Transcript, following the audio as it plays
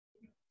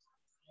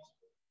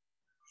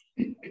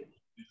Hey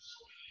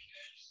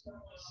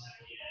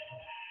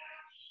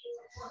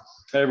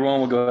everyone,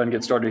 we'll go ahead and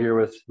get started here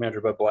with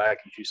Manager Bud Black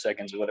in a few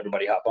seconds. We'll let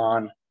everybody hop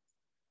on. If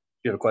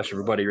you have a question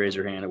for Buddy, raise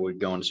your hand and we'll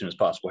go in as soon as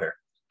possible here.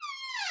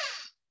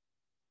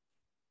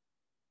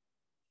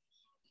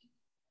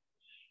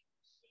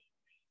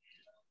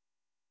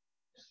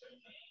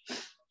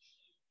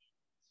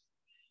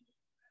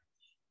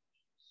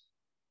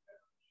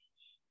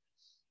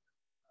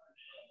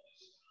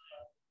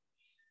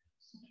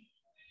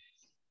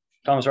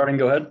 Thomas Harding,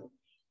 go ahead.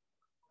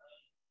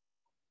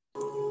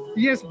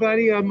 Yes,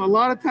 buddy. A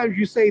lot of times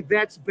you say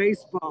that's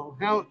baseball.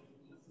 How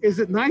is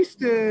it nice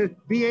to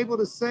be able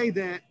to say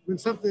that when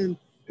something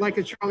like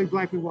a Charlie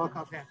Blackmon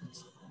walk-off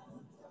happens?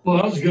 Well,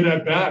 that was a good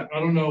at bat. I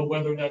don't know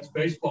whether that's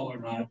baseball or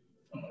not,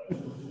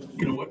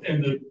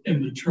 in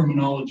the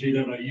terminology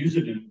that I use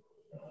it in.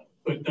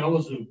 But that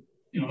was a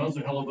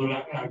hell of an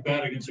at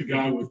bat against a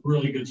guy with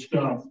really good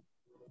stuff.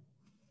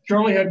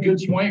 Charlie had good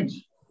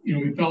swings.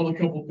 He fouled a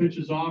couple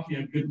pitches off. He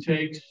had good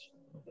takes.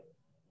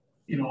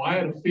 I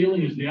had a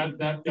feeling as the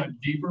at-bat got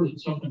deeper that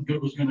something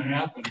good was going to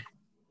happen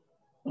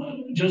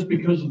just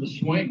because of the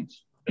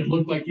swings. It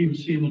looked like he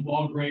was seeing the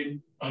ball great.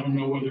 I don't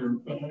know whether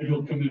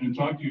he'll come in and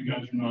talk to you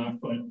guys or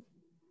not, but,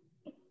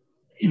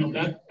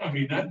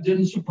 that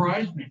didn't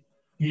surprise me.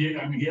 He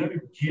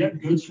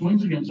had good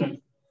swings against that.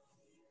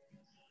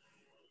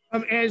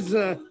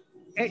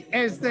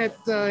 As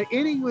that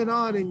inning went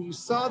on and you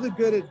saw the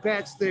good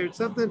at-bats there, it's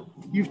something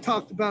you've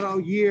talked about all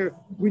year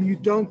when you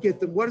don't get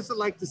them. What is it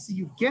like to see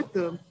you get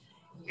them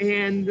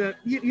and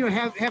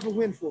have a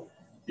win for it?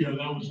 Yeah,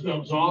 that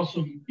was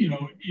awesome.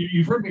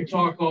 You've heard me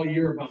talk all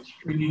year about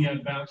stringing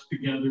at bats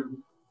together.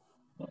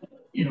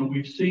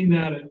 We've seen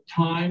that at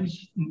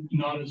times,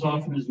 not as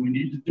often as we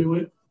need to do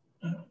it.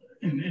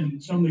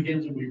 And some of the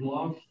games that we've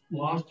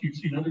lost, you've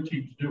seen other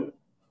teams do it.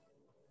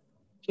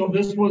 So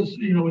this was,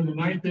 in the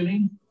ninth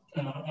inning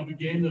of a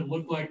game that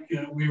looked like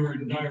we were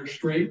in dire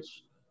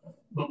straits,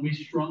 but we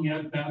strung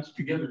at bats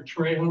together.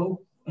 Trejo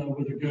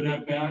with a good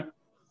at bat.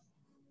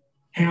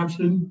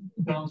 Hampson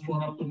bounced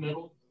one up the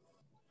middle,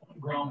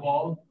 ground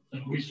ball.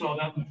 And we saw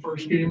that in the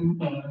first game,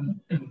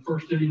 in the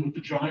first inning with the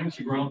Giants.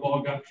 The ground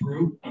ball got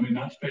through.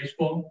 That's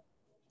baseball.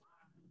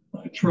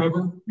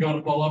 Trevor got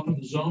a ball up in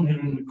the zone, hit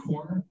it in the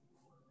corner.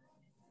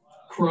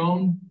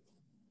 Crone,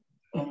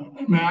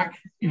 Mac,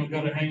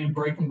 got a hanging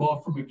breaking ball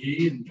from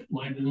McGee and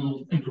landed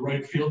into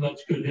right field.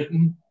 That's good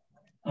hitting.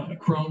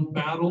 Crone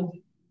battled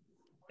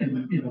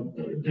and,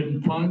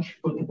 didn't punch,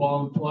 put the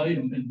ball in play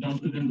and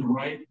dumped it into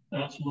right.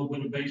 That's a little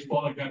bit of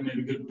baseball. That guy made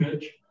a good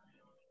pitch.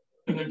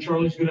 And then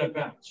Charlie's good at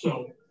bat.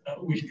 So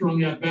we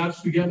strung at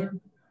bats together.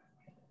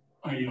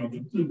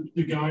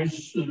 The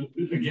guys,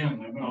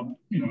 again,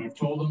 I've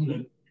told them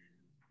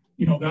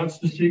that, that's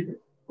the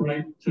secret,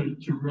 right? To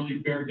really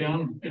bear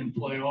down and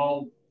play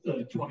all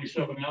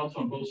 27 outs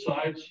on both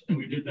sides. And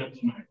we did that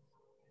tonight.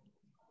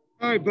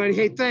 All right, buddy.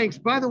 Hey, thanks.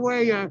 By the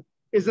way,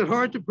 is it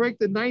hard to break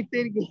the ninth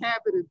inning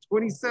habit in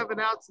 27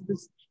 outs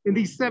in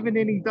these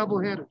 7-inning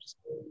doubleheaders?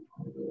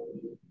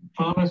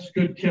 Thomas,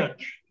 good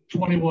catch.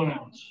 21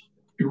 outs.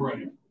 You're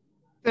right.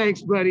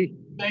 Thanks, buddy.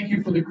 Thank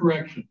you for the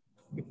correction.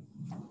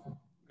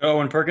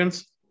 Owen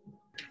Perkins.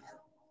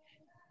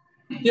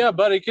 Yeah,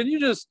 buddy, can you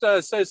just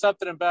say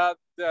something about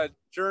that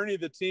journey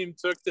the team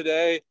took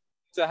today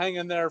to hang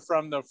in there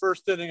from the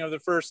first inning of the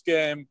first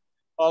game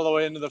all the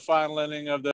way into the final inning of the